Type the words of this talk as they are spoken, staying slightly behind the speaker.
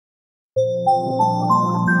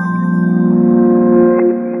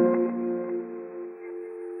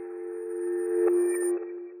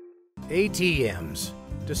ATMs.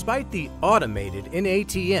 Despite the automated in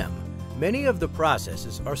ATM, many of the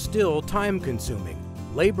processes are still time-consuming,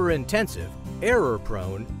 labor-intensive,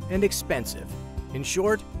 error-prone, and expensive. In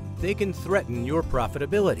short, they can threaten your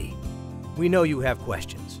profitability. We know you have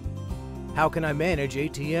questions. How can I manage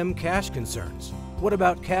ATM cash concerns? What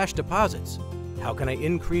about cash deposits? How can I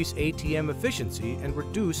increase ATM efficiency and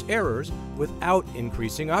reduce errors without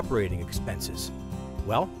increasing operating expenses?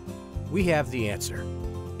 Well, we have the answer.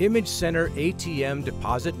 ImageCenter ATM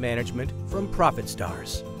Deposit Management from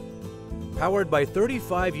ProfitStars. Powered by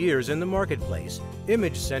 35 years in the marketplace,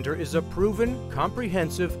 ImageCenter is a proven,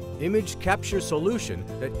 comprehensive image capture solution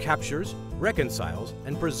that captures, reconciles,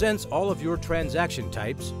 and presents all of your transaction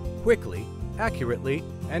types quickly, accurately,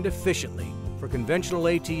 and efficiently for conventional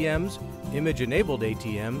ATMs, image-enabled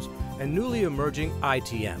ATMs, and newly emerging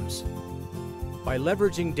ITMs. By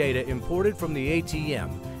leveraging data imported from the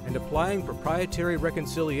ATM and applying proprietary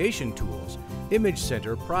reconciliation tools,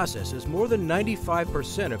 ImageCenter processes more than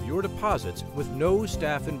 95% of your deposits with no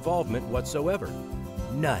staff involvement whatsoever.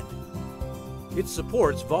 None. It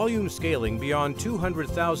supports volume scaling beyond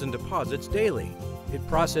 200,000 deposits daily. It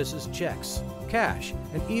processes checks, cash,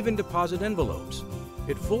 and even deposit envelopes.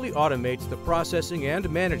 It fully automates the processing and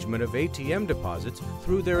management of ATM deposits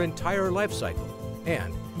through their entire life cycle,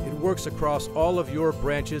 and it works across all of your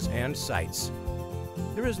branches and sites.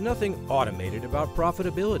 There is nothing automated about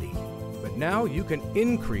profitability, but now you can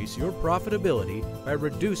increase your profitability by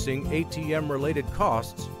reducing ATM-related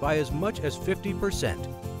costs by as much as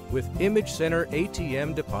 50% with ImageCenter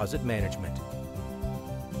ATM Deposit Management.